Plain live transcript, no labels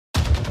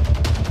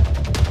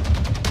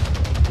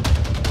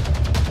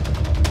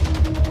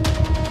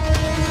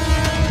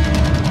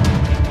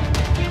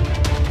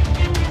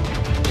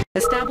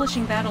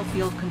Establishing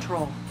battlefield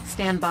control.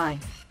 Stand by.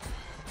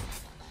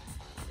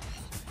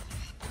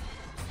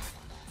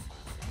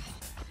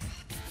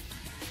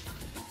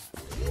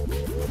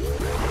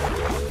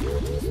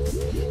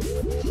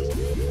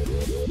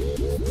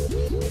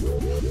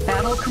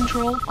 Battle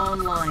control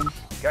online.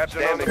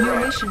 Captain on the New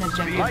bridge. mission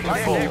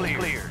objective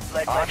Clear.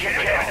 Let's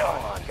get it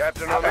on.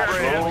 Captain on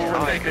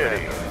the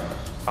bridge.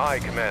 Aye,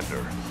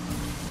 Commander.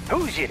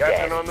 Who's your Captain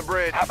daddy? on the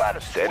bridge. How about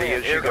a Steady swim?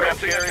 as she goes.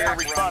 Aircraft carrier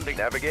responding.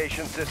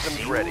 Navigation systems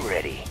See ready. you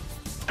ready.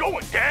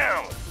 Going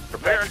down.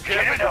 Prepare Let's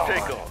get it on.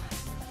 takeoff.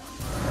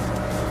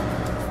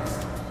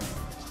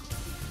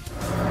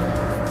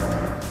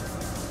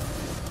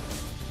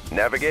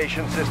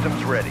 Navigation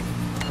systems ready.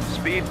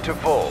 Speed to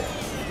full.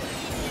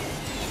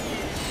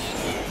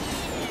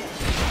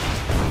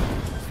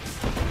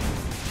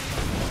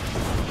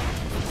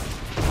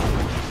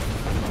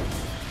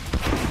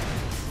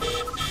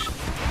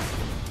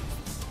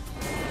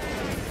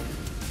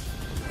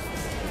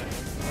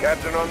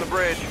 Captain on the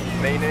bridge.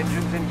 Main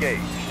engines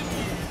engaged.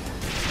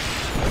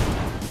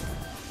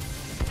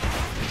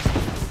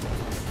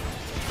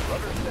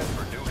 Rudder set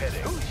for new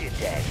heading. Who's your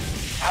daddy?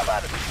 How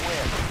about a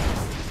swim?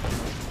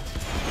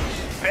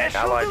 Special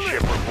Allied delivery.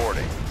 ship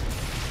reporting.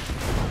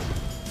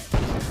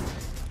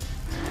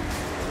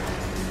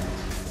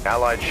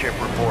 Allied ship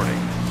reporting.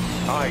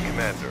 Aye,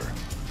 Commander.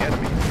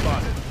 Enemy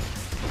spotted.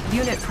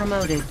 Unit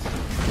promoted.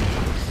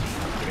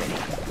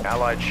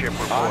 Allied ship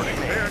reporting.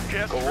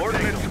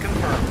 Coordinates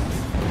confirmed.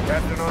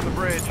 Captain on the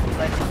bridge.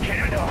 Let's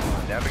get it on.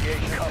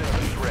 Navigation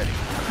systems ready.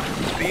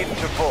 Speed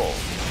to full.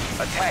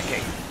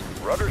 Attacking.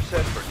 Rudder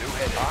set for new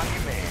heading. On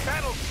your man.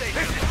 Battle station.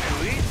 This is too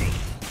easy.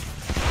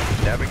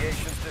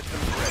 Navigation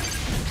systems ready.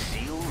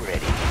 Seal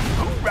ready.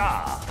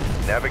 Hoorah!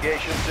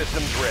 Navigation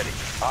systems ready.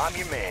 I'm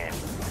your man.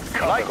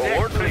 Light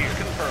Coordinates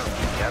confirmed.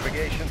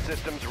 Navigation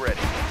systems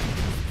ready.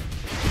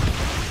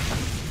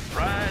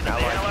 Pride of the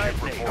Allied Allied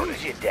ship Navy. reporting.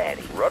 Who's your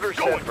daddy? Rudder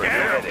set for new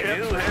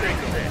heading. New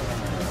heading.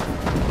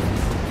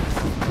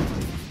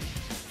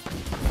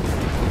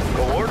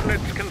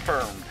 Coordinates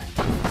confirmed.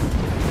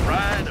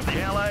 Pride of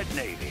the Allied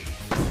Navy.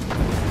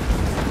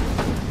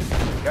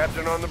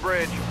 Captain on the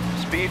bridge.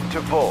 Speed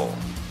to full.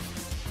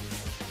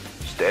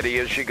 Steady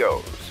as she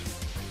goes.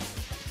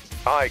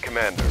 Aye,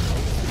 Commander.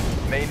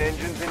 Main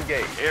engines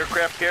engaged.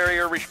 Aircraft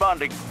carrier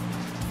responding.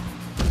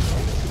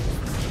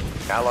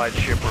 Allied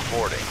ship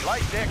reporting.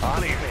 Light deck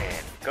clear.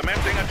 Man.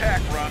 Commencing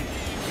attack run.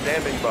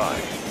 Standing by.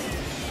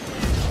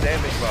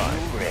 Standing by.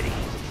 Seal ready.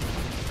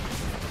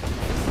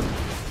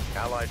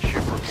 Allied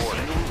ship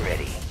reporting. Seal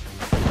ready.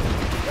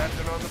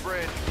 Captain on the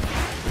bridge.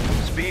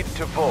 Speed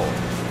to full.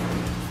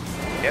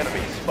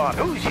 Enemy spotted.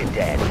 Who's your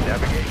daddy?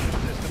 Navigation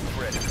systems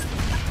ready.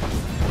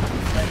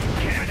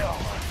 Let's get it on.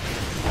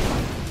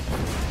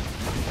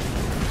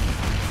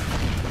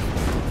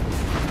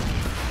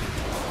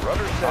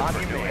 Rudder set On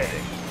for your new man.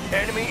 heading.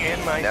 Enemy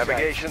in my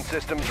Navigation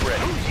systems ready.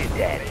 sight. Who's your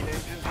daddy? Main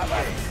engines How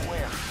about a engaged.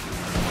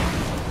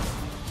 swim?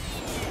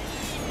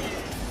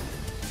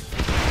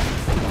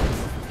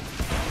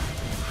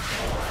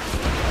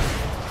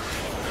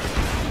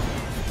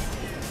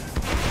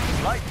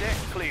 Light deck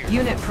clear.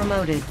 Unit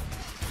promoted.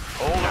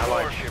 Hold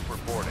Allied course. ship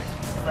reporting.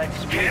 Let's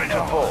Speed get it to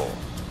on. full.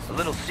 A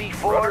little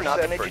C4, Rudder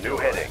nothing set that for you new do.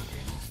 heading.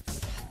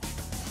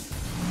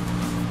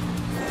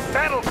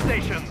 Battle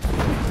stations.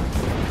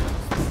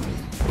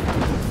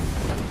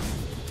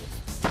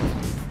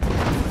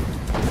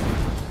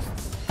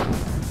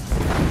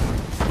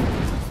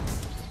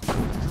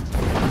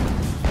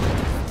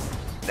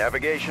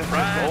 Navigation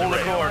Pride systems of the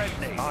ready.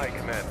 Allied Navy. Aye,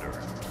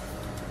 Commander.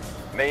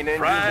 Main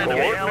Pride engines of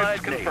the engaged.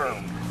 Allied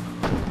confirmed.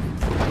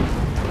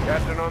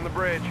 Captain on the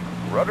bridge.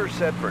 Rudder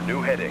set for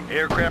new heading.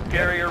 Aircraft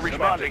carrier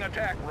responding.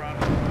 Attack run.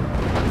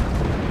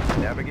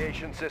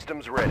 Navigation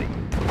systems ready.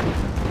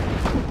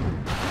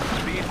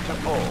 Speed to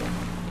full.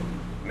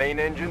 Main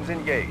engines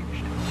engaged.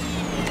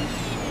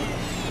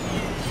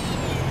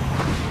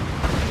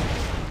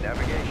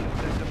 Navigation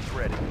systems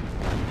ready.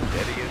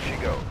 Steady as she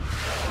goes.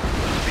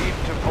 Speed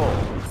to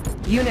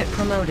full. Unit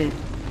promoted.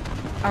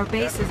 Our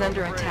base is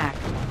under attack.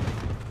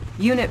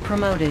 Unit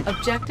promoted.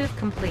 Objective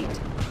complete.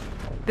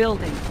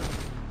 Building.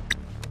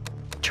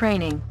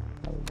 Training.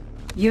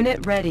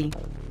 Unit ready.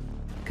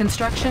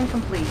 Construction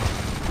complete.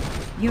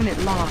 Unit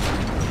lost.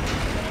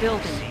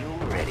 Building. Seal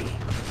ready.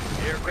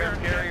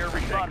 Aircraft carrier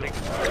responding.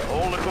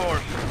 Hold the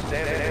course.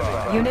 Standing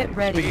by. Unit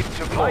ready. Speed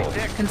to full.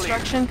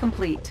 Construction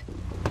complete.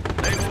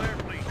 Naval air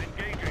fleet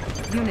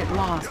engaging. Unit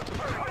lost.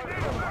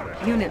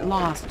 Unit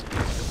lost.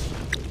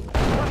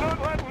 We're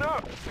not letting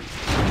up.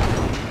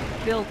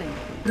 Building.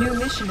 New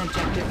mission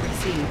objective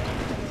received.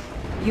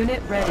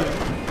 Unit ready.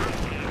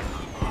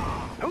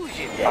 Who's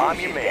your daddy? I'm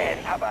your man.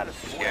 How about a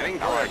swim? Getting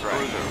progress.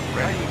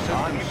 Ready.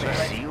 On your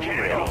man. Seal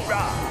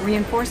ready.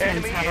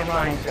 Reinforcements have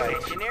arrived.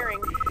 Engineering.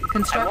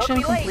 Construction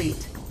I won't be late.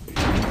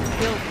 complete.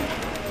 Building.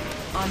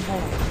 On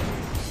hold.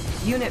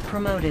 Unit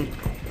promoted.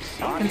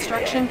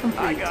 Construction I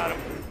complete. got him.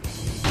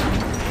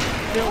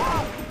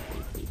 Building.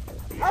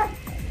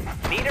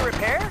 Need a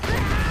repair?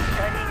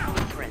 Studying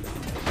blueprint.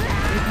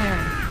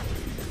 Repairing.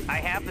 I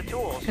have the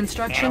tools.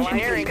 Construction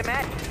Analyzing complete.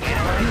 schematic.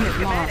 Analyzing Unit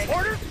schematic. lost.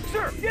 Orders?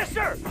 Sir. Yes,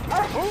 sir.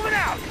 Moving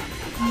out.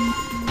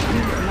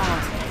 Unit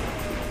lost.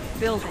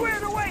 Building.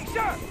 Squared away,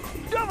 sir.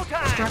 Double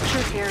time.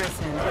 Structure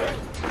garrisoned.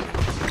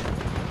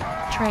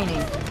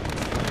 Training.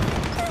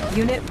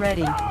 Unit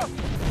ready.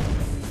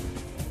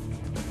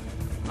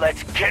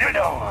 Let's get it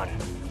on.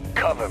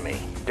 Cover me.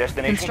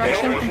 Destination.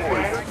 Construction complete.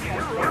 We're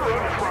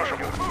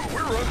uncrushable.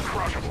 We're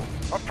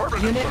uncrushable.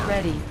 Affirmative, Unit sir.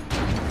 ready.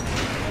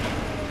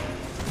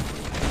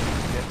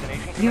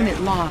 Destination. Unit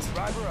lost.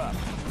 Driver up.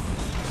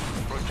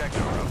 Protector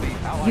of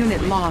the Allied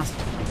Unit lost.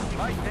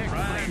 Light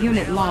deck.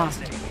 Unit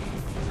lost.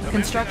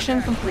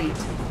 Construction complete.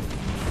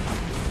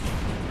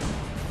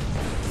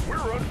 We're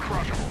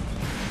uncrushable.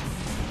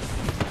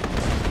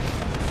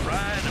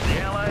 Pride of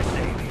the Allied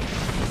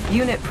Navy.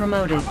 Unit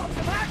promoted. Some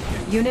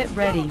action. Unit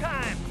ready. Double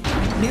time.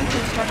 New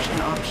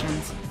construction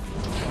options.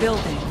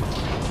 Building.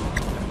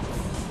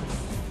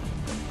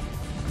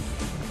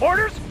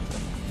 Orders?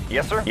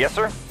 Yes, sir. Yes,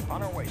 sir.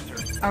 On our way,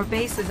 sir. Our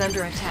base is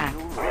under attack.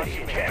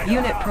 Ready.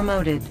 Unit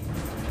promoted.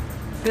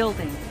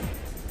 Building.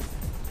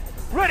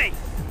 Ready.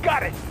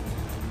 Got it.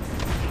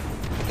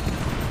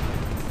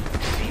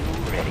 Seal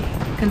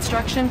ready.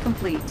 Construction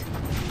complete.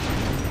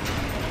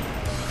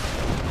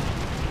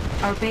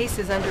 Our base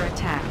is under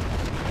attack.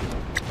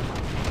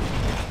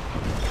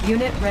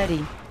 Unit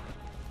ready.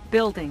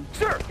 Building.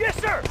 Sir. Yes,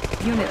 sir.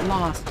 Unit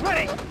lost.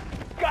 Ready.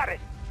 Got it.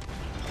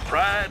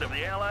 Pride of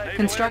the Allied.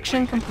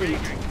 Construction complete.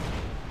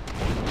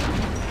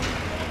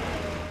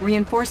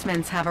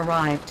 Reinforcements have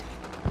arrived.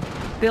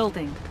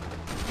 Building.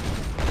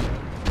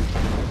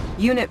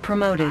 Unit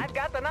promoted. I've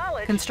got the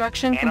knowledge.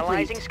 Construction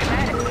Analyzing complete.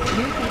 schematic.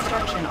 New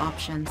construction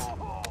options.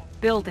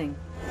 Building.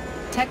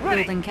 Tech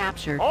Ready. building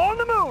captured. On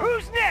the move.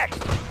 Who's next?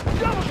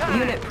 Double time.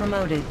 Unit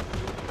promoted.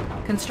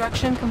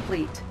 Construction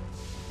complete.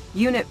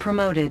 Unit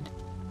promoted.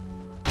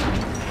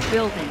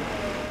 Building.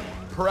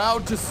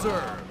 Proud to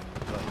serve,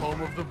 the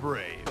home of the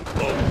brave.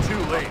 Oh, too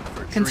late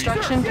for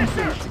Construction Yes,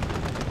 sir. complete.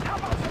 How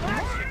about some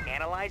action?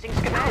 Analyzing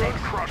schematics.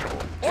 Uncrushable.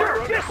 Sir,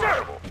 We're yes, sir.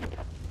 uncrushable.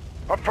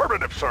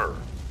 Affirmative, sir.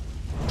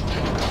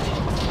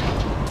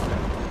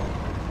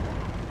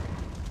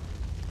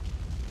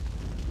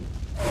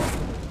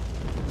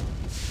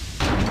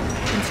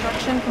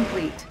 Construction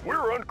complete.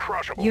 We're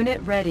uncrushable.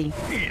 Unit ready.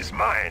 He's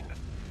mine.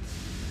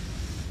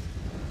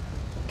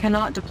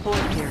 Cannot deploy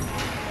here.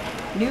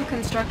 New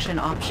construction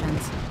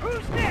options.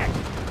 Who's next?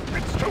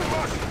 It's too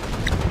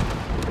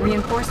much.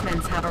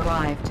 Reinforcements have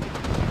arrived.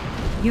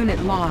 Unit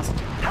lost.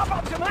 How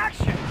about some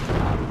action?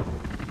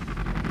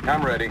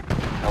 I'm ready.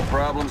 No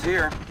problems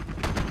here.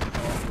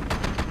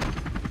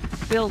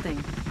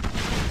 Building.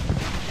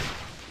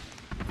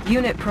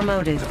 Unit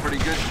promoted. It's a pretty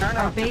good turnout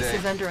Our base today.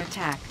 is under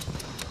attack.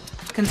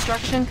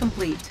 Construction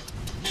complete.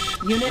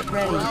 Unit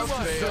ready. Proud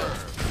to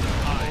serve.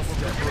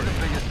 We're the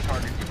biggest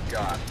target you've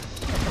got.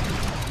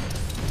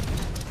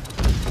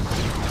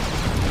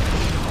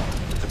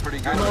 It's a pretty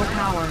good Low turnout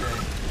power.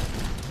 today.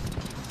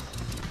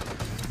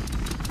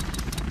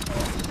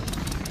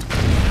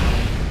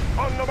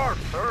 On the mark,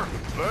 sir.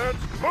 Let's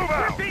move We're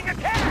out. being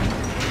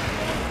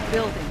attacked.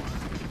 Building.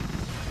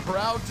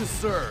 Proud to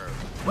serve.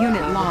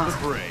 Unit Home of lost.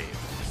 the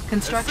brave.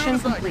 Construction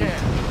As soon as I complete.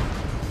 can.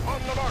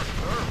 On the mark,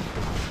 sir.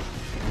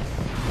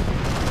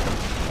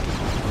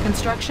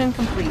 Construction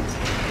complete.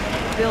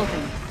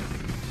 Building.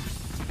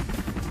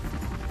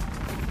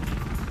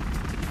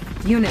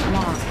 Unit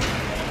lost.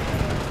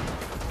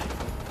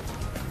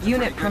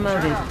 Unit Good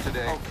promoted. turnout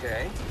today.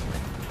 Okay.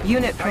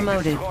 Unit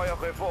promoted.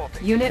 Foehn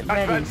Revolt. Unit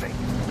ready. Advancing.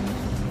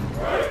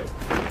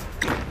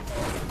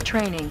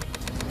 Training.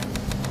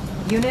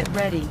 Unit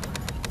ready.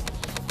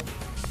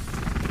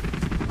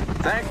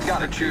 Thank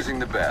God for choosing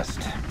the best.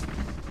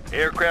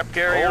 Aircraft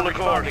carrier Hold the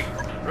course.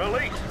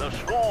 Release the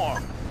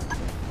swarm.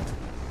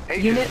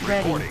 Agent Unit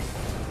ready. reporting.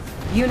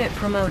 Unit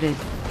promoted.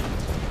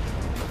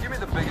 Give me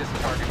the biggest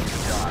target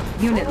you've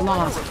got. Unit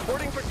lost.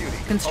 Reporting for duty.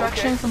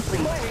 Construction Okay.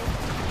 complete.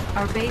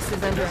 Our base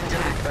is under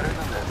attack. Better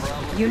than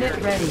this. Unit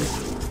ready.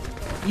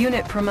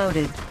 Unit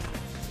promoted.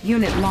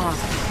 Unit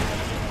lost.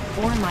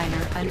 Ore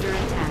miner under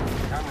attack.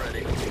 I'm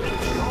ready.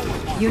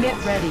 Unit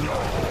ready.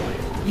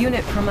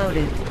 Unit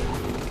promoted.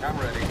 I'm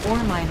ready.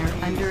 Ore miner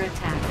under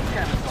attack.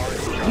 Cannon's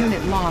already shot.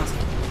 Unit lost.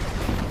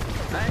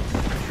 Thanks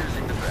for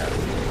choosing the best.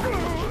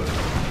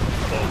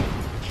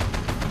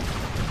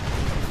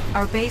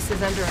 Our base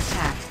is under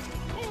attack.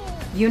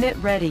 Unit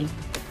ready.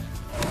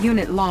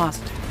 Unit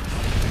lost.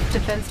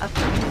 Defense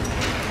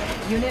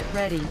upgraded. Unit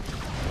ready.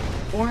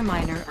 Ore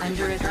miner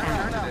under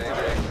attack.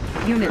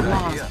 Today. Unit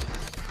lost.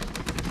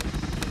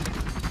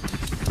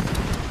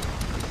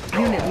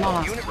 Unit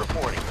lost. Unit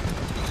reporting.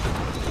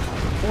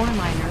 Ore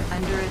miner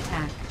under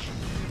attack.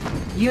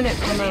 Unit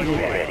promoted.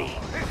 Ready.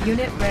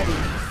 Unit ready.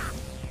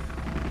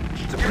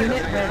 It's a pretty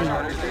Unit good ready.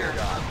 target here.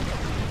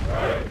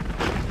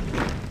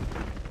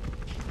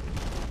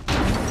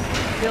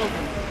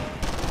 Building.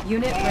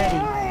 Unit ready.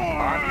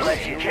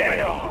 Let's get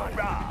it on.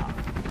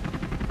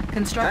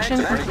 Construction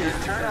Thanks, pretty complete.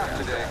 good turnout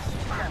today.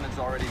 Cannon's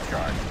already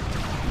charged.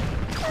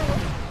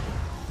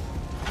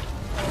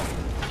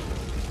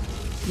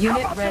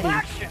 Unit ready.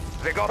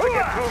 They got to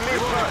get through me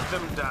first. Let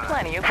them die.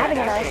 Plenty of Having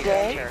a nice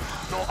day.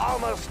 No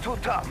armor's too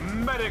tough.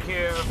 Medic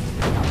here.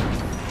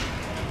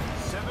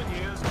 7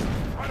 years.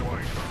 Right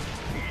away.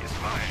 He is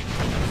mine.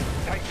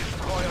 Tank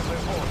destroyer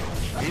report.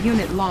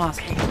 Unit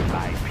lost.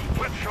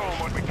 Let's show them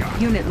what we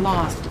got. Unit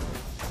lost.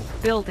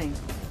 Building.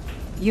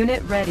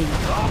 Unit ready.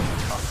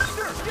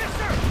 Yes,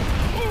 sir.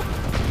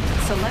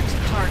 Select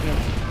target.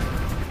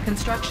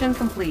 Construction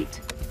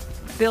complete.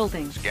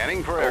 Building.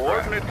 Scanning for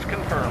aircraft. Coordinates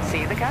confirmed.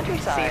 See the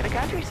countryside. See the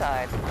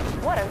countryside.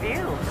 What a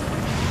view.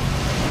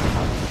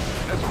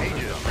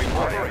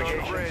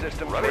 Operation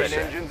system running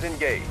engines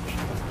engaged.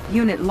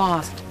 Unit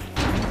lost.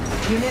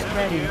 Unit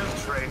ready.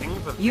 Here's training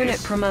for Unit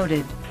this.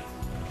 promoted.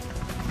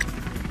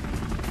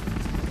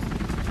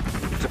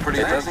 It's a pretty.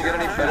 It doesn't get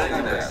any better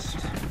than this.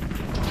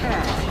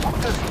 What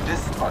does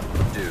this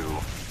button do?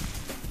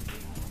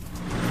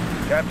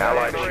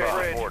 Allied ship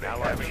reporting.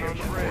 Allied ship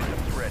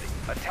ready.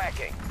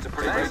 Attacking. It's a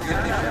pretty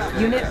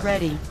good. Unit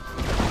ready.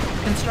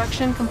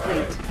 Construction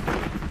complete.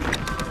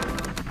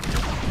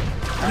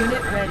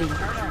 Unit ready.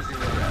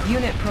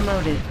 Unit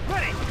promoted.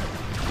 Ready.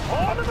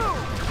 On the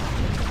move.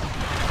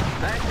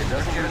 It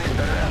doesn't get any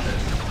better than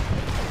this.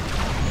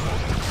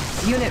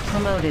 Unit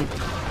promoted.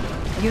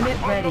 Unit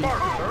ready.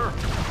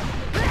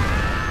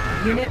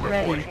 Unit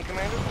ready.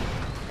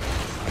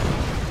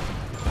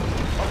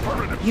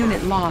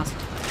 Unit lost.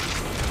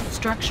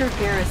 Structure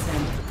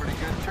garrison. Pretty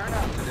good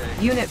turnout today.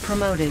 Unit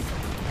promoted.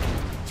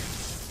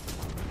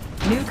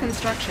 New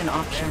construction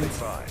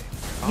options.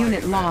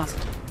 Unit lost.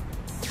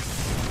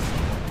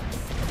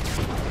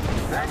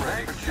 I'm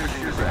ready for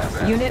choosing your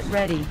best. Unit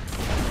ready.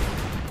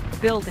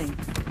 Building.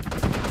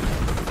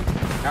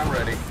 I'm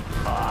ready.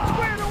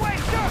 Squared away,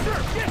 sir.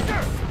 Yes,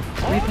 sir.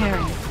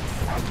 Repairing.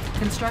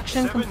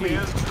 Construction 7 complete.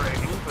 years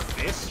training for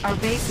this. Our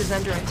base is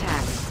under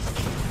attack.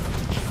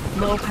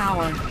 Low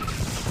power.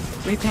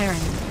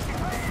 Repairing.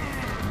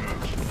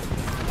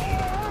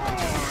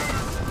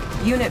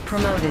 Unit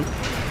promoted.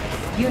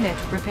 Unit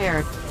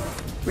repaired.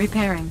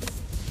 Repairing.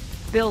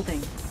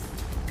 Building.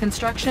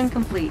 Construction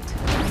complete.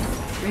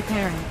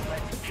 Repairing.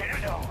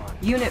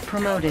 Unit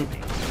promoted.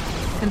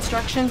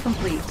 Construction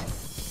complete.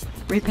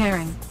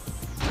 Repairing.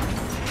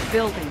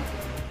 Building.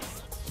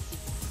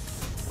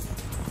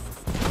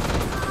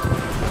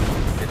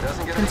 It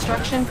doesn't get any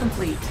Construction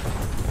complete.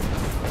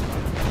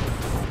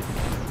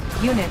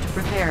 Unit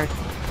repaired.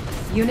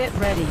 Unit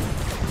ready.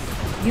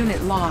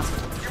 Unit lost.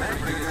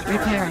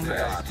 Repairing.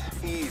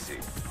 Easy.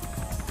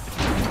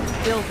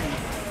 Building.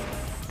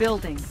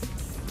 Building.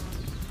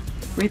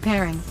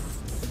 Repairing.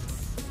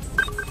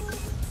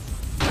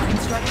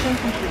 Construction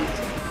complete.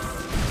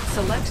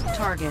 Select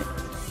target.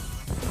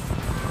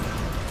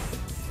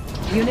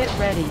 Unit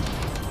ready.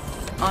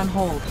 On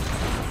hold.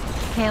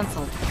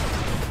 Cancelled.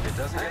 It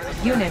doesn't get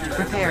any Unit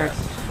repaired.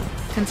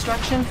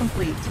 Construction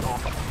complete.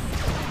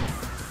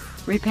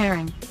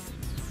 Repairing.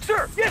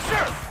 Sir. Yes,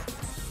 sir.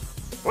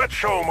 Let's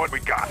show them what we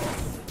got.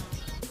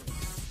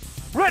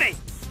 Ready.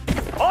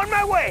 On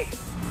my way.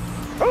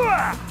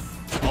 Hooah!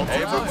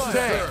 Abrams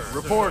tank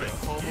reporting.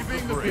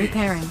 Keeping the beat.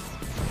 Repairing.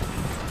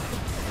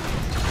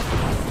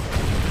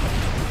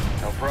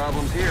 No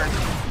problems here.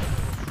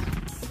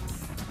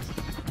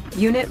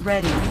 Unit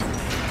ready.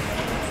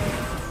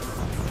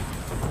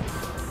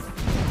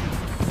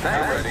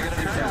 I'm ready for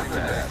choosing the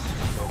best.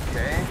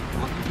 Okay,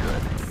 looking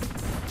good.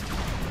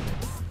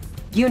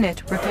 Unit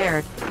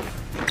repaired.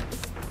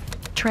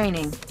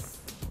 Training.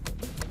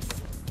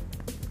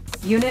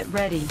 Unit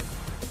ready.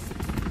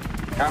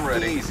 I'm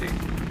ready. Easy.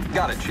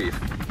 Got it, Chief.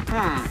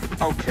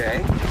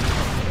 Okay.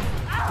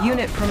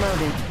 Unit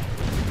promoted.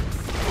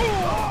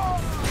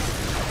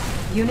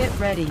 Unit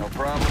ready. No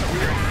problem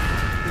here.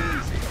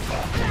 Easy.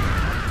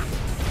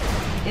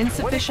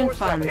 Insufficient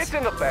funds. It's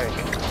in the bank.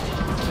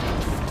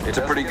 It's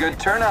a pretty good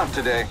turnout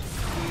today.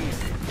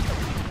 Easy.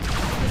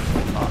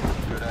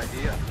 Good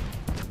idea.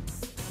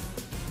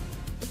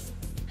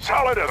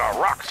 Solid as a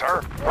rock,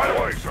 sir. Right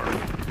away, sir.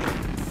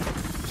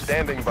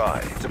 Standing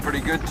by. It's a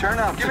pretty good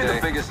turnout today. Give me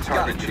the biggest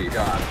target, Chief.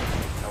 Got it.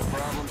 No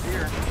problems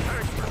here.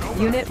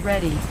 Unit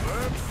ready.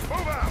 Move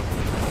out.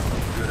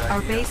 Good idea.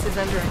 Our base is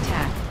under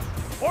attack.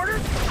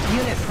 Orders.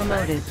 Unit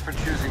promoted. Thanks for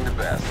choosing the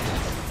best.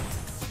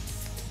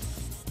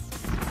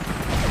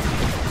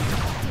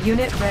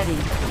 Unit ready.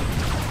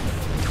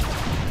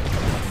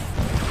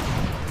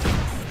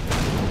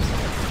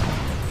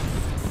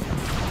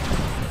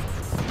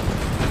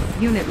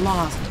 Unit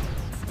lost.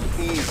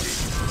 Easy.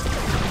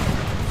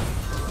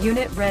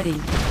 Unit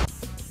ready.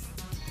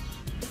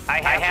 I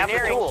have the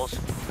tools.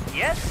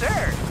 Yes,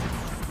 sir.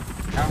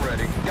 I'm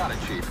ready. Got it,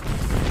 Chief.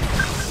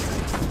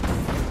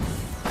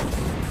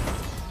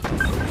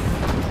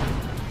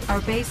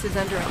 Our base is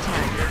under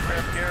attack.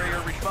 Aircraft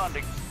carrier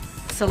responding.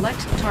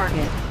 Select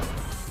target.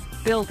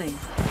 Building.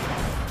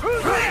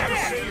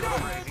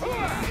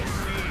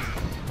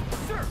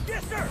 Sir.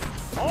 Yes, sir.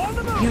 On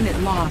the move. Unit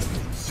lost.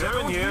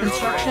 7 years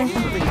Construction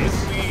training. complete.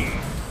 It's me.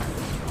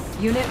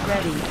 Unit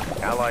ready.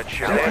 Allied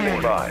ship Okay.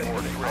 standing by. Aye,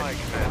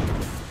 Commander.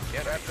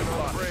 Get after the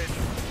bridge.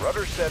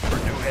 Rudder set for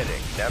new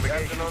heading.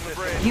 Navigation on the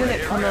bridge.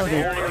 Unit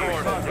promoted.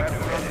 Captain on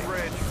the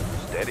bridge.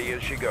 Steady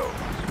as she goes.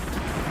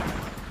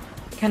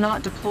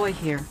 Cannot deploy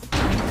here.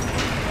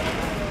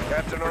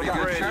 Captain on Pretty the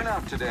good bridge.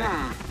 turnout today.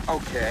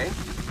 Okay.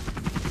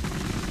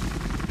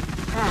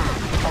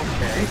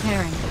 Okay.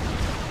 Repairing.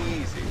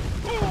 Easy.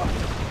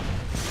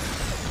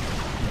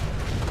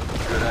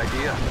 Good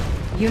idea.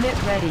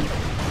 Unit ready.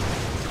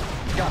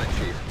 Got it,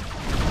 Chief.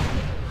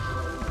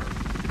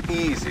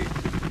 Easy.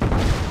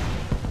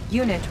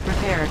 Unit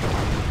repaired.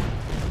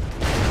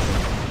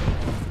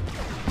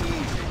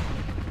 Easy.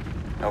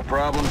 No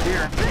problems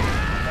here.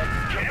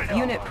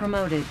 Unit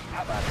promoted.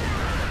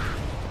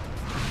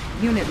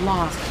 Unit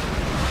lost.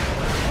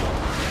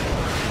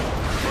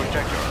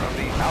 Protector of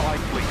the Allied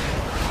fleet.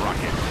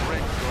 Rocket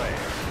red glare.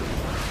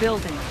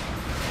 Building.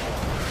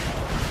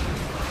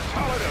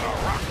 Solid in a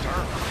rock, sir.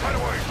 Right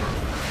away, sir.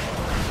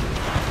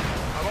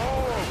 I'm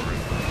all over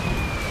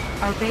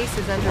it. Our base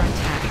is under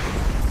attack.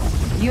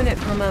 Unit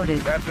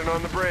promoted. Captain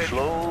on the bridge.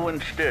 Slow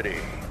and steady.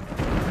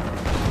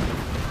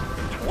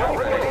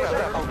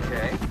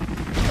 Okay.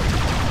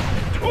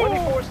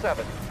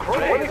 24/7.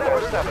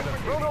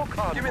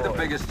 24/7. Give me the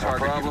biggest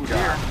target problems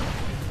here.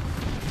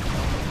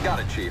 Got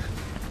it, Chief.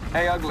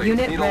 Hey, Ugly.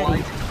 Unit Need ready. a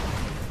light?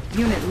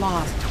 Unit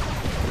lost.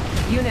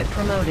 Unit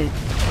promoted.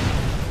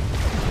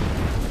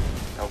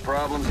 No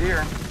problems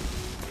here.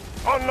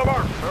 On the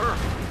mark, sir.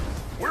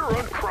 We're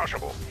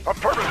uncrushable.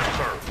 Affirmative,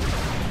 sir.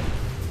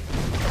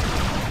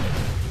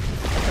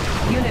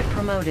 Unit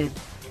promoted.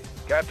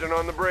 Captain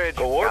on the bridge.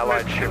 Coordinates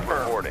Allied ship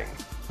confirmed. reporting.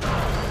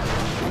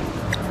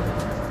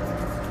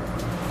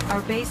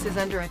 Our base is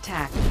under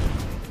attack.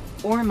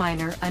 Ore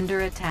miner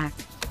under attack.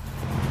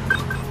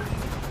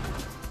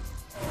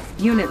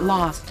 Unit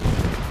lost.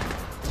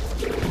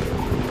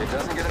 It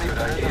doesn't get any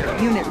better here.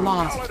 Unit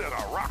lost. Solid in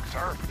a rock,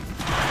 sir.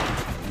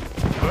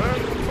 Let's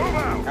move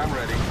out. I'm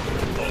ready.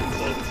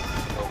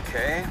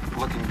 Okay,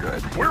 looking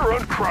good. We're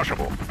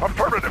uncrushable.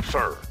 Affirmative,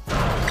 sir.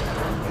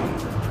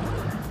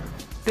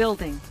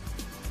 Building.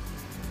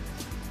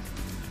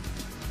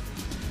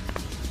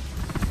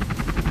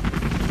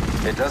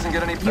 It doesn't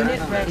get any better Unit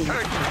than ready. this.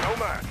 Tanks, no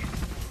match.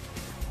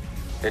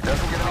 It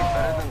doesn't get any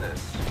better than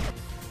this.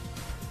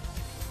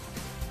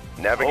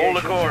 Navigation.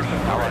 Hold the course.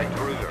 Allied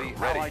cruiser.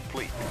 Ready. Allied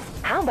fleet.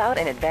 How about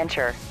an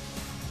adventure?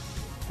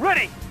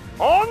 Ready!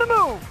 On the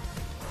move!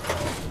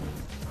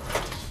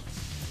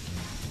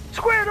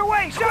 Squared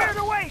away, sir! Squared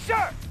away,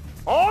 sir!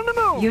 On the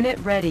move! Unit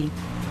ready.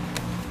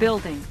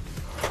 Building.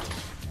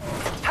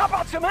 How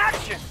about some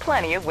action?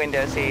 Plenty of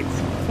window seats.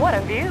 What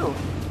a view!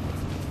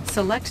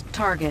 Select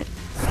target.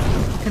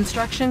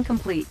 Construction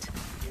complete.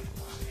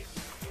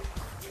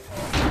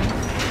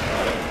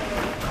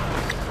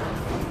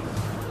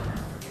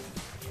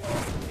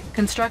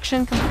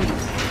 Construction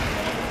complete.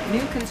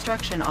 New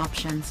construction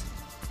options.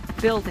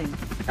 Building.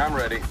 I'm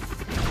ready.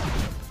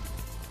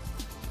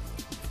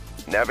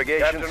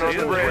 Navigation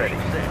systems ready.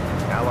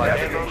 Allied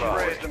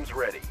Navigation systems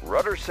ready.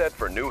 Rudder set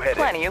for new heading.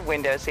 Plenty of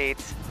window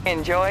seats.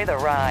 Enjoy the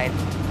ride.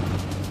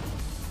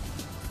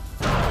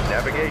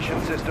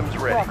 Navigation systems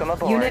ready. Welcome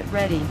aboard. Unit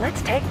ready.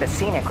 Let's take the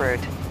scenic route.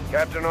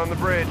 Captain on the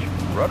bridge.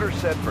 Rudder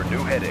set for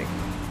new heading.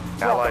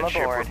 Welcome Allied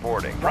ship aboard.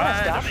 reporting. Wanna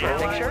Ride stop of for a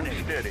the picture?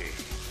 Allied steady.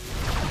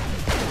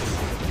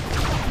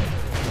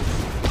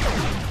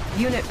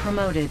 Unit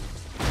promoted.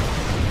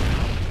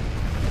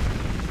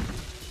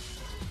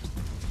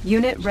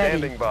 Unit ready.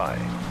 Standing by.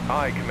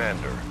 Aye,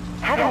 Commander.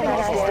 Have a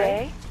nice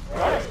day.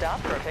 Wanna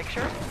stop for a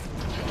picture?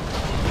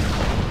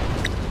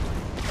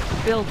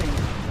 Building.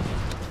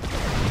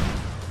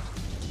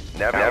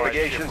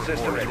 Navigation ship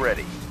systems reporting.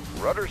 ready.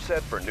 Rudder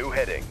set for new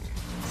heading.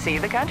 See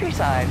the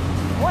countryside.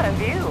 What a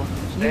view!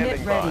 Unit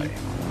Standing ready.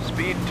 by.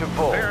 Speed to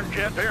full. Baron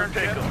jet, Baron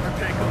take 'em.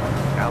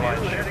 Allied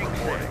New ship heading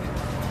reporting.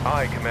 set.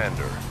 Aye,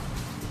 Commander.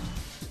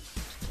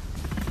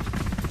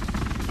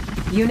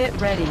 Unit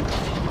ready.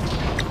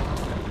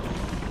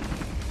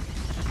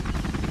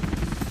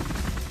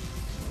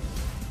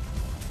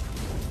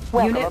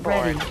 Welcome Unit aboard.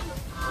 ready.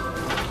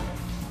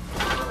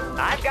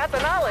 I've got the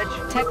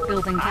knowledge. Tech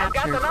building I've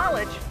got the captured.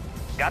 knowledge.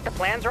 Got the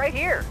plans right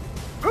here.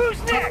 Who's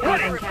next?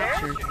 building Repair?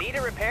 captured. Need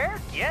a repair?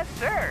 Yes,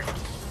 sir.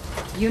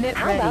 Unit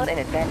How about ready.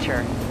 an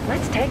adventure?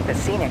 Let's take the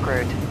scenic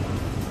route.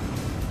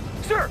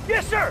 Sir,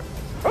 yes, sir.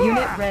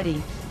 Unit Hoorah!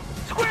 ready.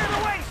 Squared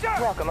away, sir.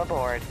 Welcome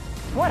aboard.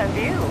 What a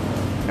view!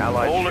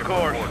 Allied Hold ship the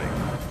course. reporting.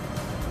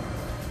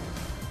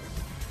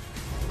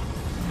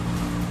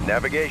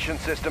 Navigation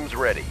systems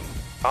ready.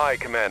 Aye,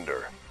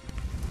 Commander.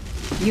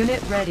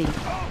 Unit ready.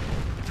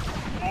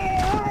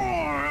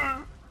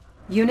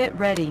 Unit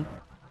ready.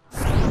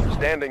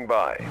 Standing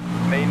by.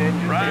 Main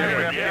engine Ride of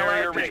ready. the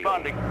Allied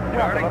responding. Welcome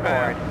Starting aboard.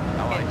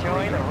 back.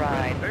 Enjoy the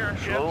ride. Baron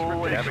ships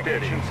Slow for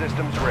navigation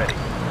systems ready.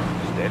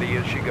 Steady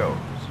as she goes.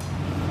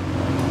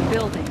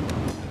 Building.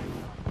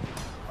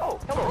 Oh,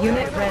 hello.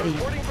 Unit ready.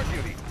 Reporting for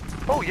duty.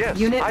 Oh, yes.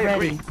 Unit I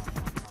ready. agree.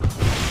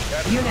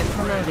 Unit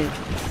promoted.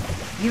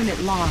 Unit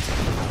lost.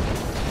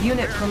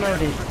 Unit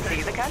promoted.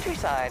 See the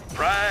countryside.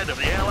 Pride of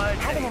the Allied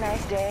Having a Navy.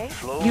 nice day.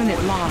 Slow Unit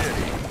and lost.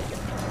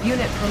 steady.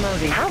 Unit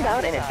promoted. How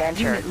about an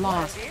adventure? Unit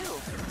lost. What a view.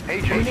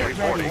 Agents Unit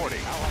reporting.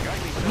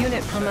 ready.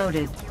 Unit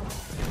promoted.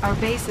 Our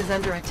base is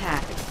under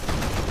attack.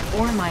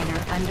 Ore miner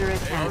under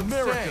attack.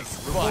 America's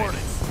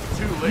finest.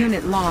 Too late.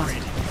 Unit lost.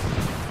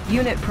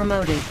 Unit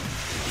promoted.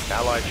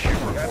 Allied ship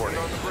reporting.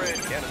 On the bridge.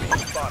 Enemy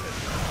spotted.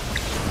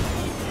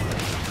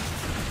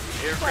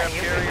 Aircraft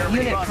carrier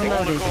Unit responding.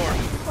 Hold the promoted.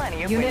 course.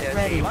 Plenty of Unit window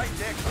ready. seats. Flight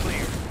deck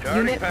clear. Charting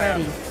Unit path.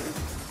 ready.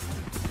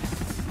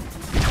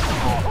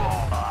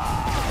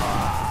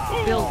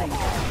 Building.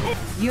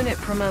 Unit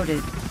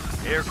promoted.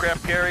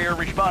 Aircraft carrier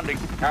responding.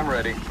 I'm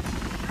ready.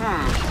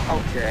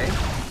 Okay.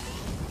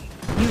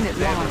 Unit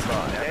Standing lost.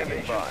 by.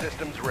 Navigation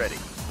systems ready.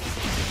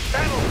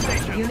 Battle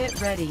station.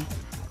 Unit ready.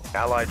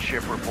 Allied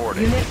ship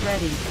reporting. Unit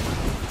ready.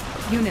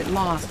 Unit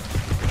lost.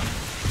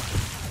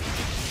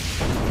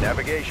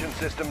 Navigation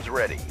systems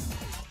ready.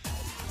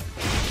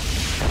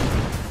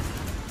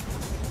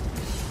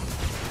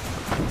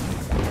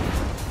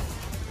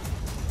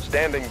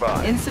 Standing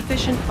by.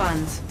 Insufficient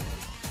funds.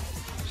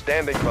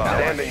 Standing by.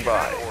 Standing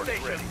by.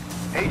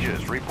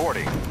 Aegis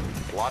reporting.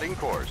 Plotting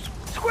course.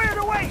 Squared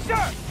away,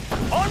 sir!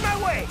 On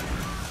my way!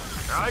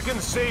 I can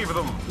save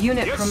them.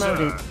 Unit Yes,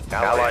 promoted. sir.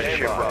 Allied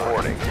ship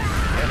reporting.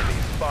 Enemy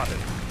spotted.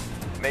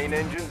 Main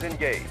engines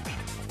engaged.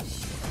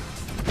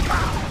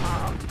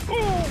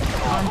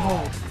 On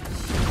hold.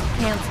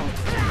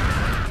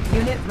 Cancelled.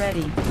 Unit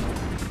ready.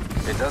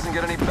 It doesn't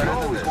get any better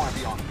than this. Want to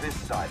be on this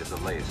side of the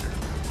laser.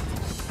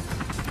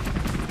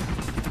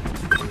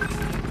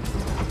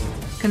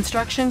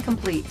 Construction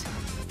complete.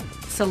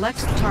 Select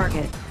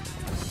target.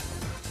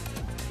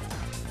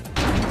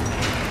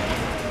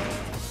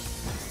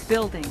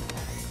 Building.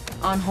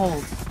 On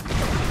hold.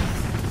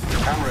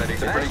 I'm ready.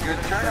 It's a pretty good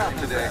turnout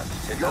today.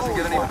 It doesn't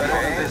get any better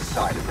than this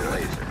side of the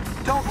laser.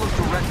 Don't look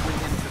directly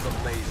into the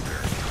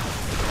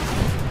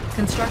laser.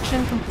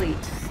 Construction complete.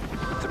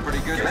 It's a pretty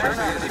good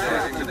turnout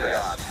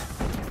today.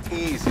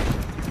 Easy.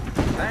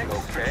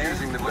 Thanks for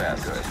choosing the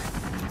best.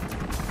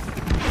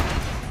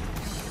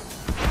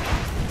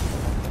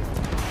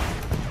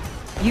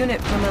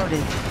 Unit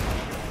promoted.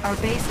 Our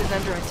base is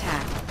under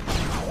attack.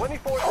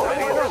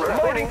 24/7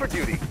 reporting for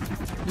duty.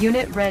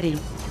 Unit ready.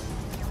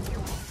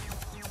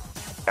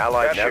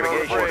 Allied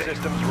navigation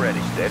systems ready.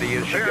 Steady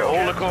as she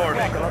Hold the goes. course.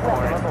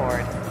 Welcome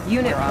aboard.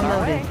 Unit We're on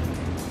our promoted.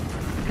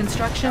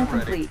 Construction I'm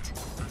ready. complete.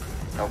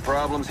 No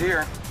problems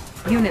here.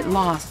 Unit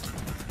lost.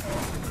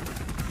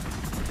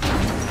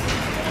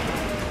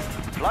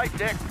 Flight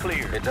deck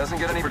clear. It doesn't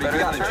get any better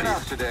than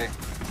turnout today.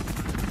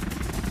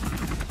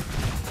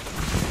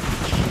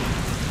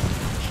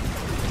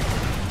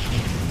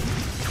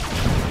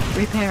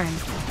 Repairing.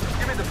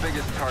 Give me the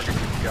biggest target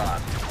you've got.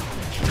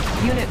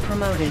 Unit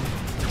promoted.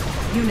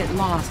 Unit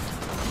lost.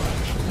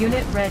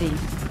 Unit ready.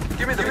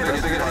 Give me the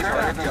biggest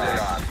target you've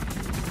got.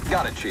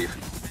 Got it, Chief.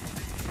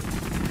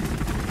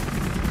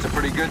 It's a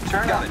pretty good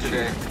turnout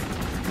today.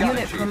 Got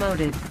Unit it, Chief.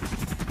 promoted.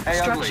 Hey,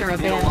 Structure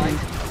Ugly, need a abandoned. light?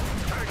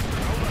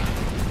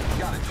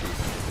 Got it, Chief.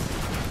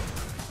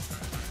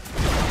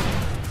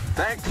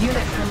 Thanks. Unit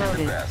for choosing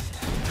promoted. the best.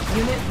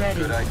 Unit ready.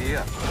 Good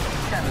idea.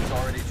 Cannon's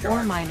already Ore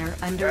charged. miner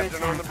under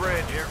Captain on the attack.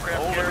 bridge.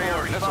 Aircraft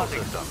carrier missile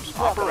systems.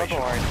 Welcome Operation.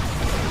 aboard.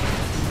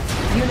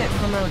 Unit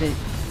promoted.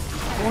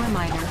 Ore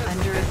miner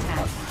under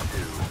attack.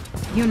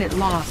 Unit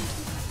lost.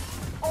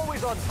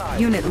 Always on time.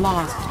 Unit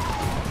lost.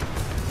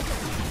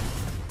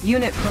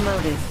 Unit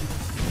promoted.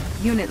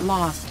 Unit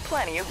lost.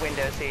 Plenty of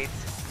window seats.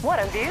 What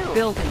a view.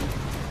 Building.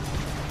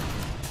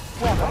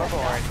 Welcome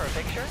aboard. For a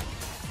picture?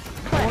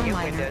 Plenty of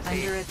miner window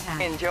under seats.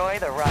 attack. Enjoy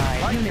the ride.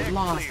 Flight Unit deck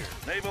lost.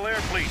 clear. Naval air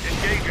fleet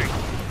engaging.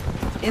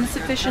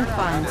 Insufficient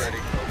funds. Ready.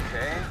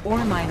 Okay.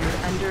 Ore miner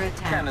under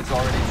attack. Cannon's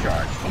already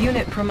charged.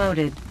 Unit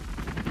promoted.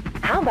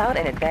 How about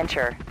an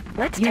adventure?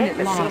 Let's Unit take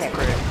the lost. scenic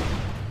route.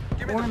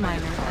 Give me Ore the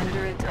miner biggest target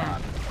under you've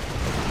attack.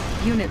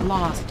 got. Unit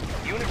lost.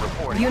 Unit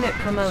reporting. Unit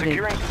promoted.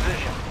 Securing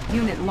position.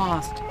 Unit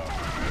lost.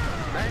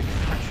 Thanks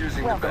for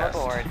choosing the Welcome best.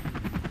 aboard.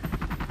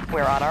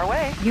 We're on our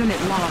way. Unit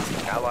lost.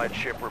 Allied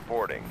ship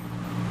reporting.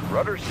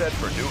 Rudder set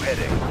for new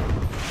heading.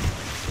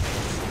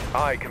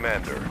 Aye,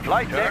 Commander.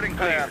 Flight deck Charting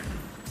clear. path.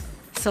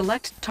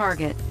 Select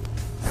target.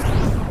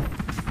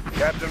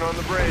 Captain on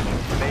the bridge.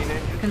 Main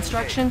engine.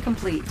 Construction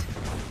complete.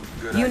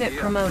 Good Unit idea.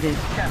 promoted.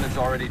 Cannon's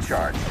already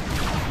charged.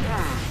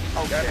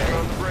 Captain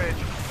on the bridge.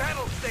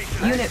 Battle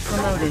station. Unit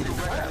promoted.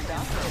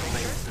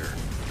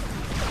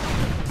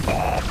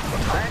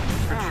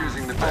 Thanks for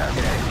choosing the best.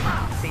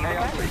 See the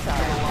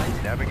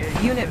countryside.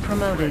 Navigation. Unit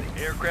promoted.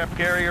 Aircraft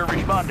carrier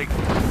responding.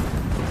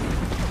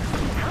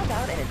 How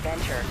about an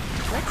adventure?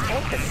 Let's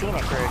take the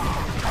scenic route.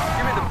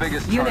 Give me the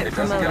biggest Unit target.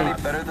 Doesn't get any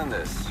promoted. better than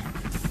this.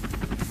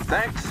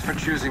 Thanks for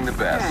choosing the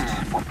best.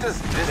 What does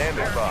this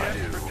Standing by.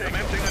 do?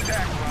 Commencing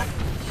attack.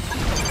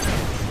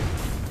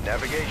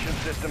 Navigation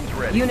systems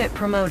ready. Unit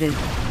promoted.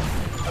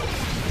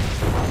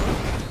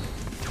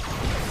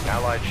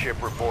 Allied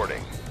ship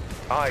reporting.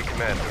 Aye,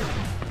 Commander.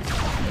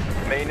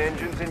 Main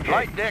engines engaged.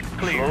 Flight deck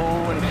clear.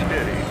 Slow and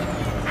steady.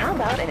 How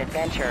about an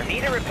adventure?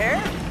 Need a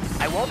repair?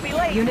 I won't be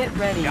late. Unit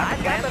ready.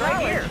 I've got it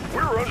right here.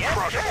 We're Yes,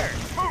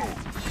 unstructured. sir.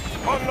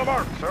 Move. On the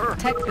mark, sir.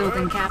 Tech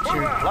building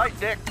captured. Flight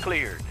deck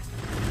cleared.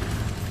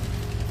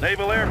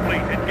 Naval Air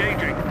Fleet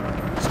engaging.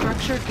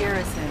 Structure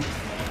garrison.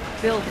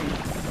 Building.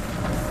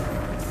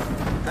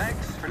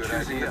 Thanks for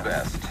choosing the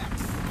best.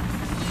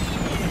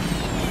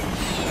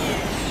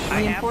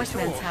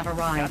 Reinforcements have Got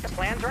arrived. the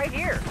plans right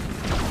here.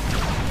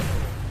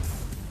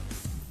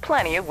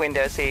 Plenty of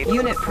window seats.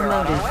 Unit We're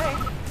on promoted. our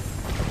way.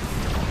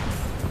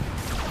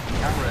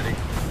 I'm ready.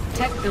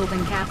 Tech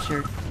building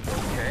captured.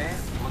 Okay,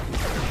 looking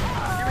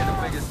good. Give me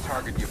the biggest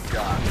target you've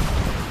got.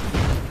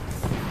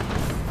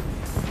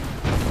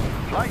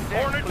 Flight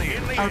Hornet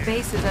in the Our air.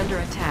 base is under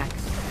attack.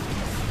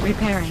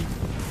 Repairing.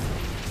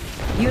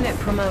 Unit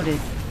promoted.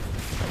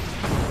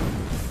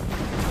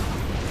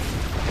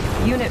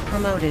 Unit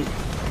promoted.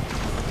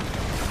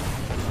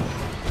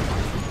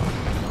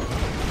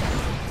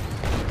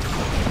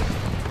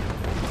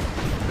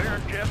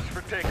 Parent jets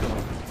for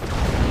takeoff.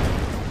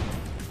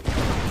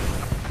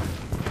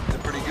 It's a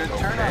pretty good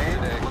turnout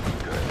today. Looking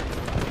good.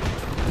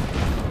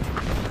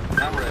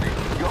 I'm ready.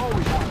 You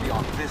always want to be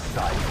on this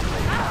side of the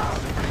lake.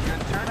 It's a pretty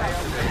good turnout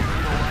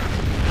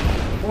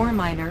today. Ore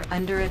miner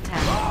under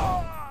attack.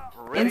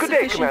 Good day,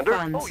 Insufficient Commander.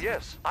 funds. Oh,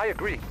 yes, I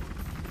agree.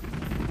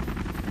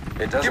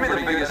 It doesn't give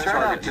me the biggest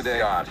turnout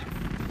today.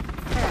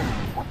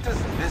 What does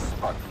this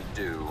button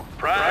do?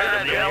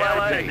 Pride of the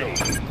Allied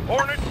Navy.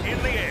 Hornet in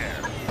the air.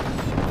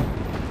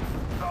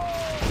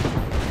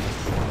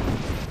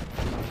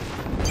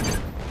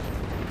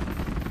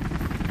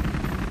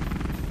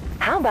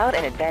 How about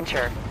an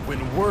adventure? When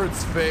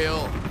words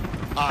fail,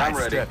 I'm I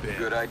ready. step in.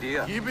 Good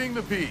idea. Keeping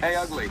the peace. Hey,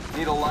 Ugly,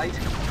 need a light?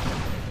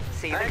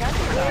 See the Thanks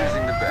for countryside.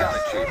 choosing the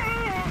best, Chief.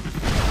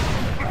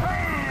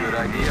 Good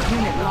idea.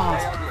 Unit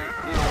lost. Hey, Ugly,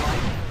 need a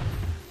light?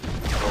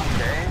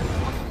 Okay,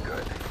 looking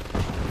good.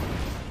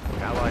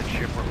 Allied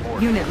ship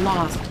reporting. Unit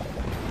lost.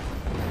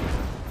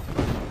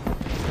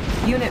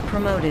 Unit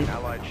promoted.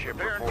 Allied ship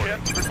Parent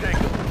reporting. jets for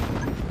takeoff.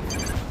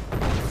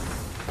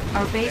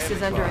 Our base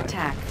is under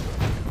attack.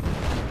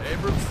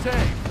 Abrams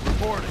tank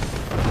reporting.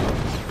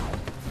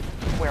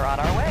 We're on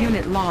our way.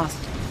 Unit lost.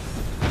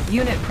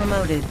 Unit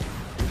promoted.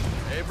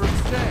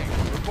 Abrams tank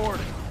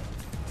reporting.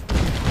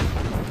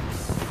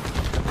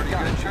 Pretty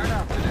good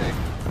turnout today.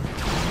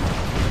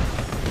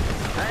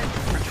 Thanks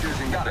for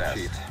choosing the best.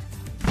 Chief.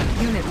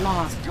 Unit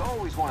lost. You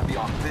always want to be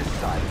on this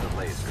side of the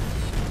laser.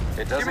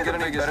 It doesn't get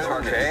any better,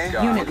 okay?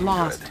 Unit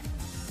lost.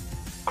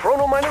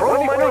 Chrono miner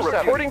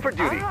reporting for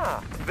duty.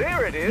 Ah,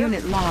 there it is.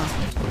 Unit lost.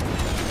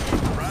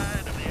 Pride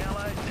of the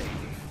Allied Navy.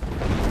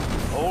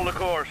 Hold the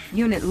course.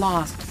 Unit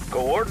lost.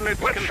 Coordinates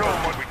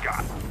confirmed. What we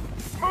got.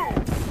 Move.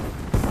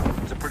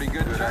 It's a pretty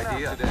good turnout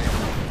today.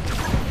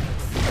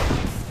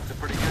 It's a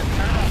pretty good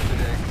turnout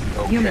today.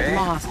 Okay, Unit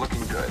lost.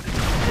 looking good.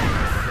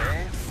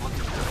 Okay,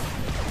 looking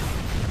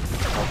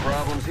good. No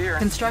problems here.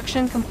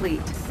 Construction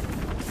complete.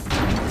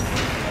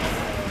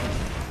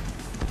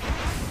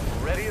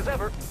 Ready as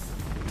ever.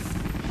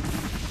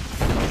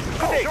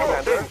 Oh, Hey,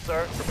 Commander.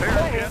 sir.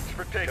 Prepare jets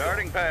for takeoff.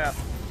 Starting path.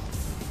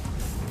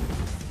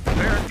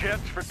 Prepare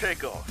jets for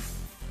takeoff.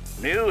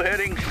 New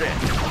heading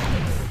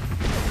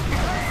set.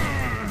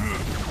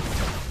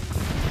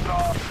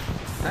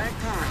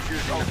 Thanks for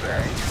choosing the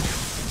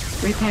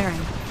best. Repairing.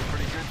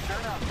 Pretty good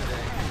turnout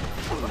today.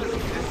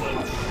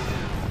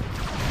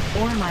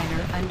 Ore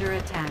miner under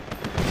attack.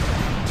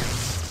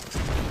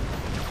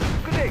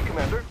 Good day,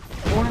 Commander.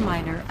 Ore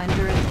miner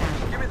under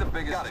attack. Give me the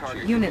biggest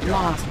target. Unit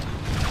lost.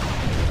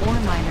 Ore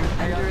miner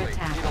Hey, under Ugly,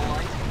 attack. need a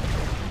light?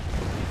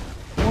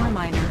 Ore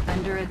miner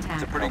under It's a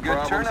attack. pretty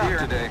good turnout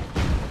today.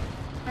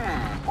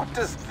 What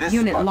does this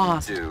Unit button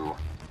lost. do?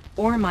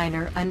 Ore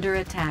miner under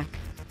attack.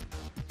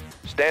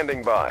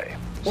 Standing by.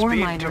 Ore Speed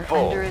to miner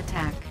full. under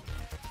attack.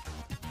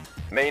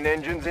 Main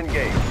engines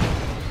engaged.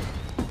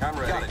 I'm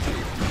ready. Got it,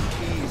 Chief.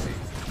 Easy.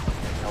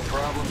 No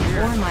problems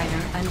here. Ore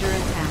miner under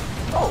attack.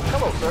 Oh,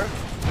 hello, sir.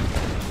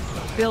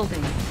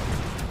 Building.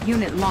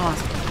 Unit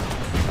lost.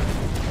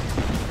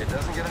 It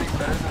doesn't get any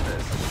better than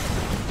this.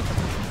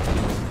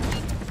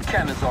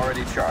 Cannon's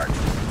already charged.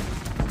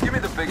 Give me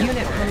the biggest.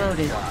 Unit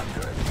promoted. God,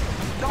 good.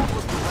 Don't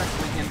look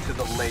directly into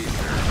the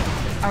laser.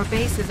 Our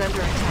base is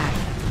under attack.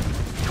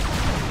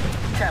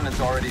 Cannon's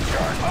already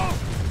charged.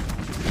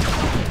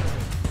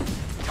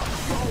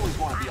 You always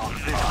want to be on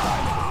this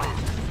side of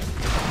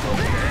the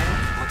laser. Okay,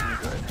 looking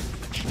good.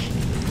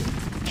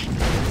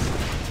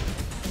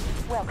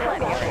 Well,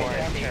 plenty of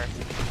adventure.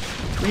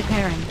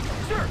 Repairing.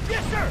 Sir,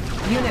 yes, sir.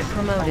 Unit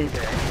promoted.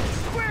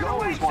 You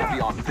always want to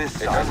be on this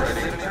side.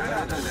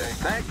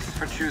 Thanks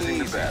for choosing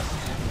the best.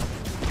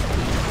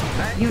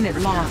 Thanks Unit for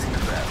lost. choosing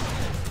the best.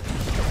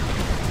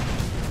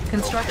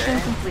 Construction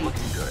Okay, complete.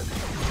 looking good.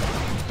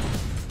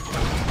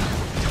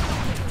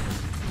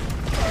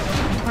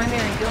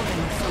 Primary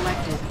building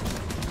selected.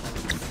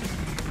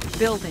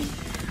 Building.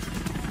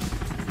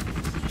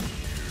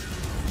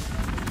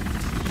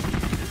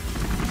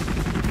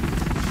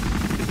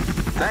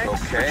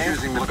 Thanks for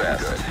choosing the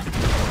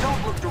best.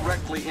 Don't look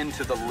directly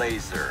into the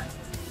laser.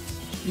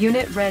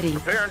 Unit ready.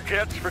 Prepare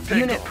jets for takeoff.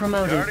 Unit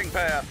promoted. Starting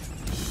path.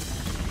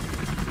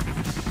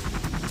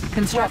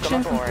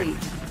 Construction Welcome aboard.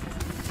 complete.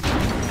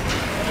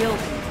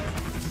 Building.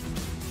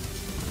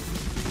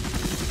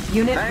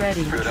 Unit Thanks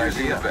ready. for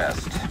choosing the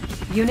best.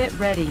 Unit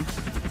ready.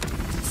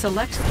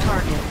 Select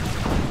target.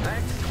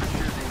 Thanks for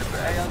choosing the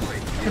best. Hey, ugly.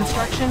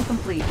 Construction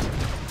complete.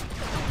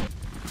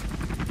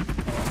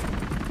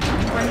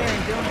 Primary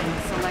building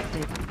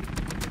selected.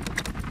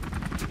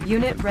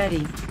 Unit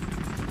ready.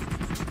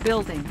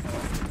 Building.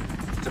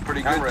 It's a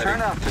pretty good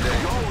turnout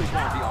today. You always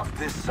want to be on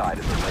this side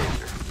of the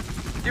laser.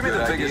 Give me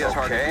the biggest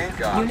target you've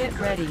got. Unit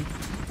ready.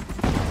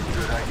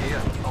 Good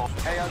idea. Oh,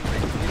 hey, ugly.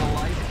 Need a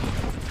light?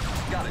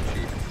 Got it,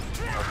 Chief.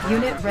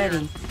 Unit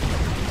ready.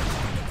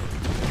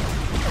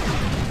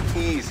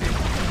 Easy.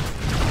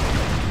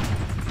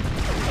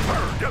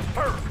 Yes,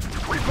 sir.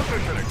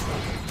 Repositioning.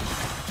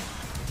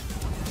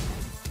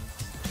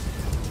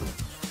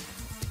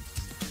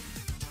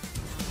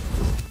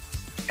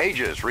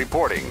 Aegis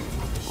reporting.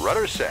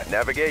 Rudder set.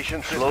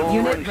 Navigation system. Slow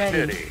Unit and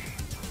ready. steady.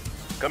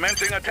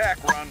 Commencing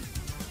attack run.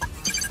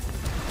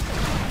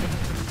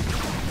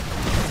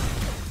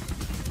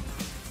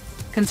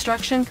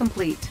 Construction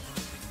complete.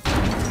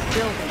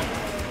 Building.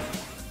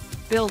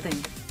 Building.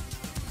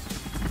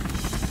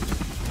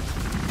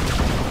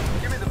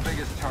 Give me the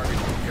biggest target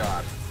you've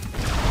got.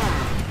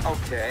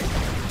 Okay.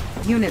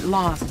 Unit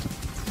lost.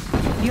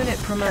 Unit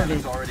promoted.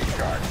 It's already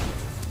charged.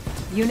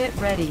 Unit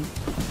ready.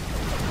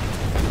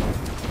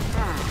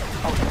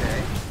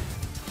 Okay.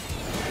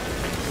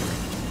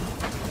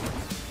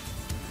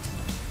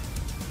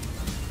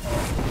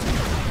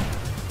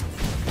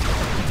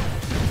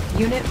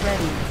 Unit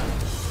ready.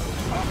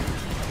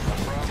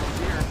 Problem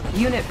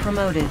here. Unit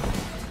promoted.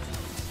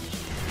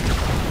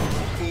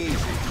 Easy.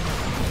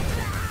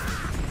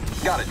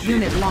 Got it, Chief.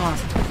 Unit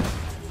lost.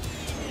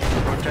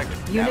 Protect.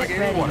 Unit Navigating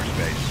ready. water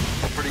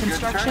space. Pretty good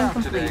Construction turnout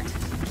complete.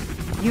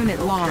 today. Unit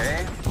lost.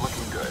 Okay,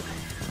 looking good.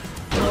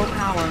 Low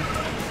power.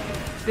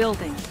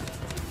 Building.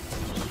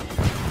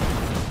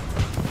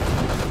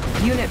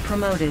 Unit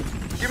promoted.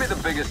 Give me the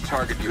biggest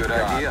target you've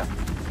got. Idea.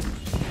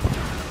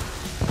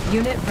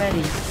 Unit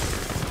ready.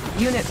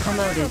 Unit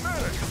promoted.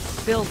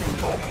 Building.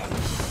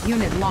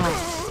 Unit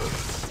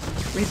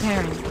lost.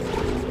 Repairing.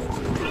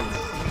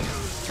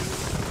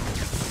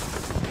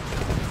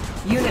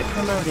 Unit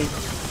promoted.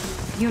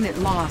 Unit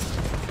lost.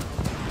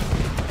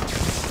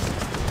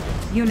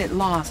 Unit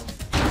lost.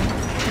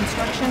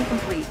 Construction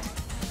complete.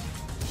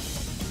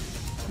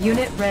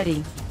 Unit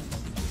ready.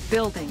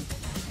 Building.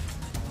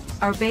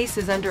 Our base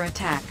is under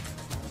attack.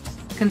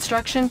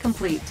 Construction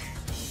complete.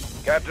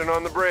 Captain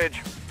on the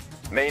bridge.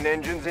 Main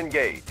engines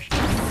engaged.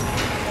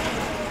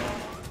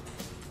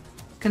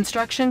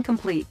 Construction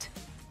complete.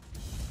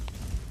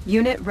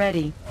 Unit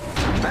ready.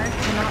 Thanks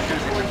for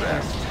choosing the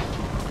best.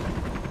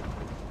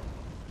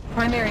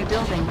 Primary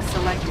building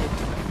selected.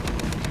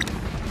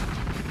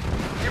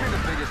 Give me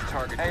the biggest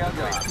target you've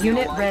got.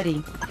 Unit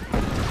ready.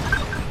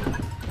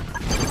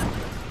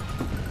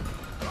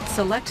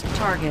 Select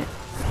target.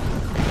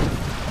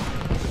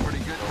 Pretty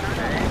good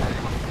turnout.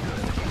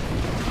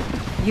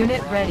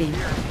 Unit ready.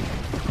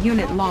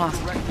 Unit lost.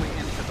 Directly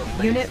into the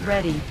laser. Unit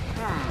ready.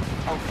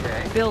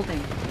 Okay.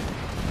 Building.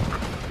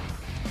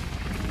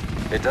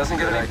 It doesn't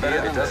get any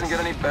better. It doesn't get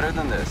any better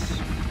than this.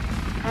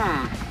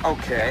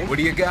 Okay. What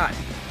do you got?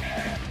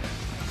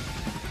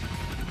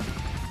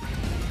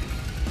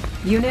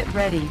 Unit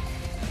ready.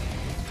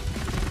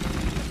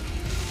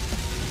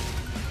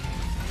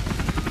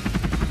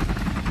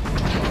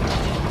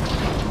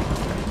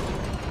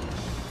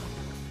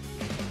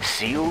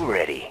 Seal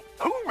ready.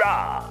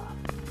 Hoorah!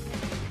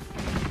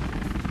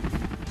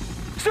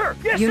 Sir,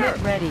 yes, Unit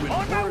sir. ready.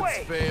 On my Words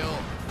way. fail.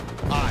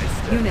 I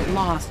step. Unit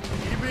lost.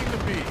 Keeping the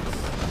peace.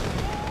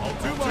 I'll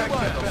do my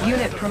best.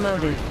 Unit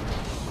promoted.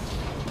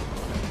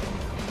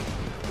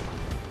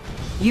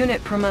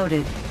 Unit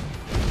promoted.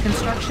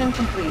 Construction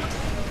complete.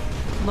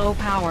 Low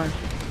power.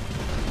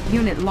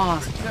 Unit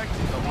lost.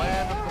 Protecting the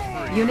land of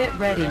the free. Unit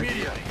ready.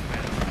 Immediately.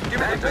 Give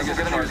me the biggest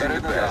target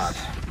you've got.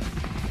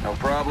 No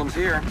problems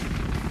here.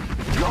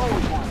 You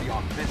always want to be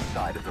on this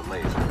side of the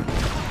laser.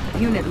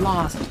 Unit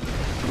lost.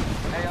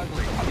 Hey,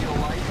 ugly. I need a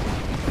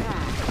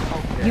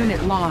light. Okay.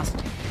 Unit lost.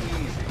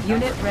 Easy.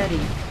 Unit ready.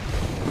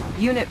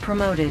 Unit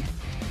promoted.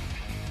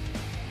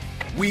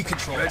 We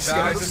control red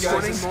skies in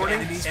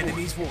morning,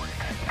 enemies warning.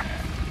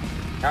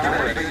 Give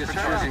me the biggest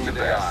target you've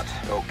got.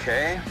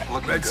 Okay.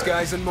 Looking Red good.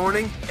 skies in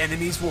morning,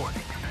 enemies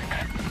warning.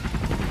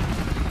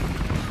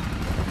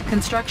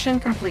 Construction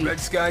complete. Red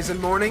skies in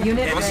morning,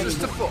 Unit thrusters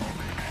ready. to full.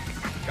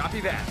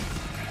 Copy that.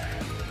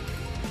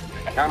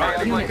 I'm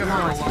ready. Unit Give her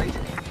a lost. light.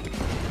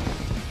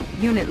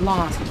 Unit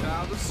lost.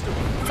 Child of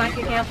storm.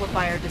 Psychic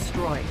amplifier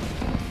destroyed.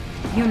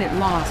 Unit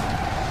lost.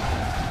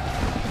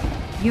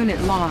 Unit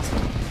lost.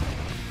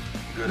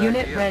 Good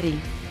Unit idea.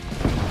 ready.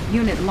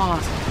 Unit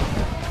lost.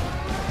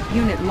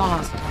 Unit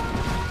lost.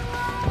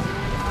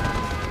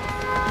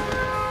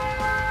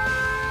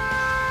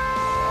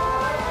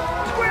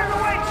 Squared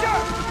away, sir.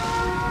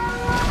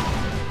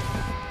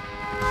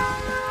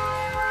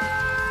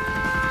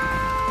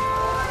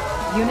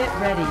 Unit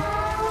ready.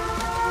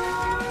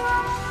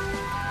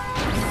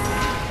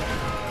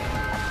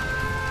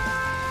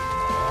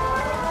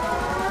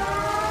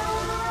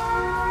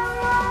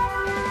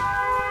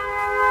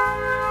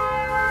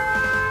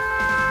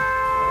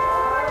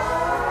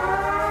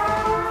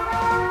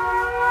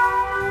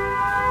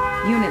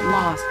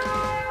 lost.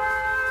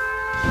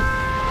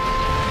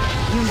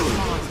 Unit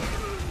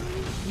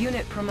lost.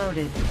 Unit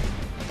promoted.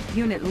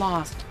 Unit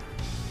lost.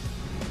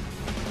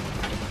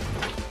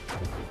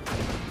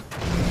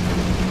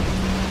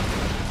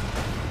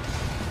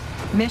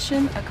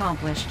 Mission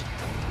accomplished.